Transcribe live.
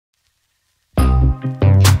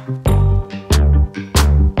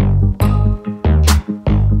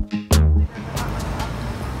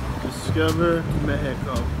Discover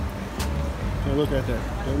Mexico. Don't look right there.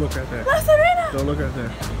 Don't look right there. Don't look right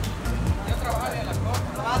there.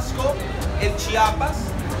 Tabasco and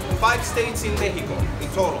Chiapas, 5 states in Mexico in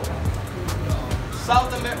total.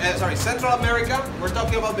 Central America, we're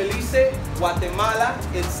talking about Belize, Guatemala,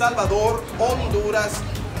 El Salvador, Honduras.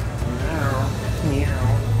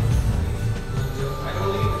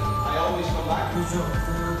 I always come back. This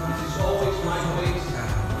is always my place.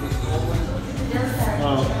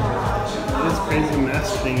 Oh, these crazy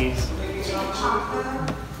mask thingies.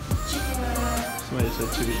 Somebody said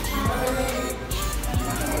 2 weeks.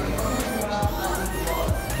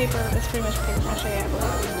 Paper, it's pretty much paper mache, I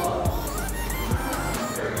believe.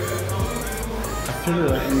 I feel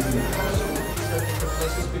like using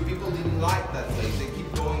places where people didn't like that place. They keep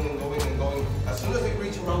going and going and going. As soon as they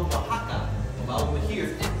reach around Oaxaca, about over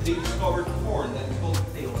here, they discovered corn that is called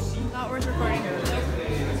teosita. Not worth recording.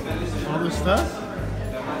 all this stuff.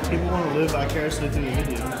 People want to live vicariously through the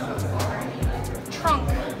video. Trunk.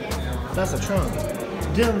 That's a trunk.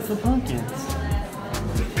 Dylan for pumpkins.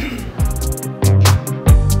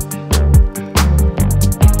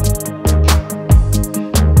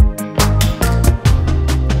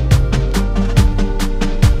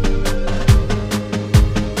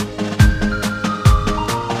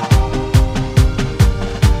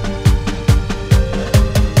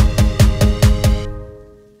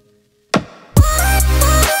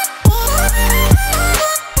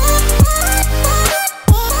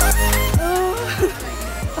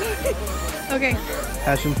 Okay.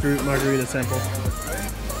 Passion fruit margarita sample.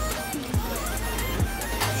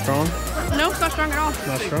 Strong? No, it's not strong at all.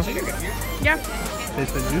 Not strong? Yeah.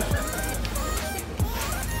 Taste the juice?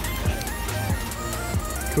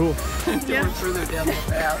 Cool. Yeah. Further down the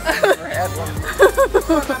path. Never had one.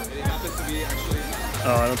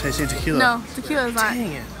 Oh, I don't taste any tequila. No, tequila is not.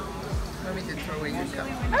 Dang it. Let me just throw away your cup.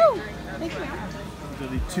 Oh, thank you.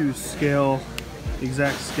 The two scale,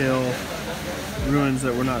 exact scale ruins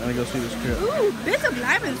that we're not going to go see this trip. Bitte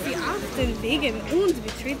bleiben Sie auf den Wegen und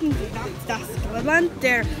betreten Sie das Land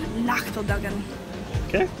der Nachteldagen.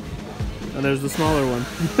 Okay. And there's the smaller one.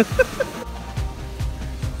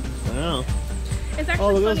 Wow. It's Oh,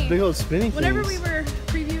 actually look at funny. those big old spinning Whenever things. we were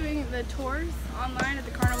previewing the tours online at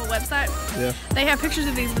the Carnival website, Yeah. they have pictures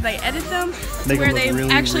of these, but they edit them to Make where them look they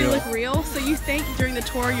really actually real. look real. So you think during the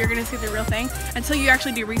tour you're going to see the real thing until you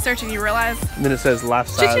actually do research and you realize And then it says life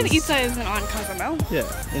size. Chichen Itza isn't on Cozumel. Yeah.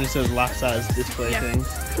 And it says life size display Yeah. things.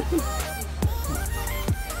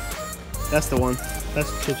 That's the one.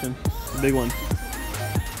 That's Chichen. The big one.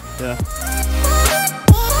 Yeah.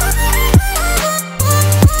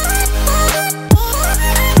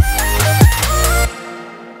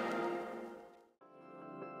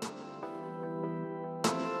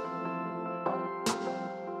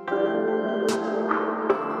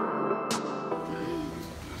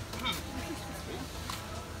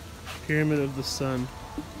 Pyramid of the Sun.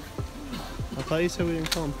 I thought you said we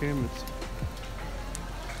didn't call them pyramids.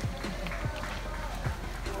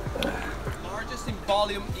 Largest in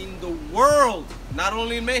volume in the world, not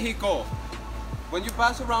only in Mexico. When you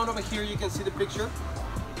pass around over here, you can see the picture.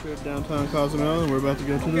 We're at downtown Cozumel, and we're about to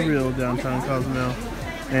go to the real downtown Cozumel.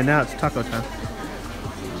 And now it's taco time.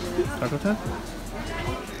 Taco time?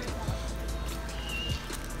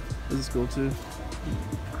 This is cool too.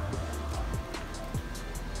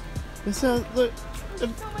 It says, look,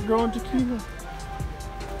 it's growing tequila.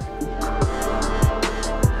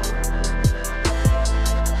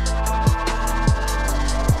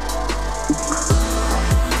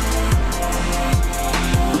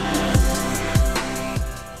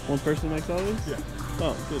 One person makes all these? Yeah.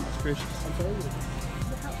 Oh, goodness gracious. I'm sorry.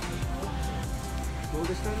 Well,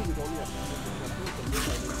 they started with only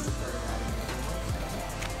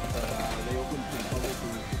they opened to the public in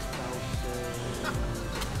 2000.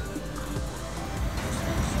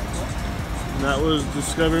 And that was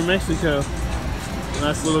Discover Mexico.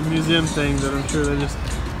 Nice little museum thing that I'm sure they just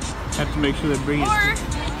have to make sure they bring it. Or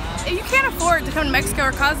if you can't afford to come to Mexico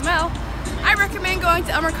or Cozumel, I recommend going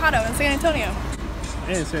to El Mercado in San Antonio.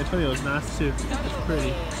 And San Antonio is nice too. It's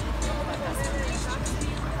pretty.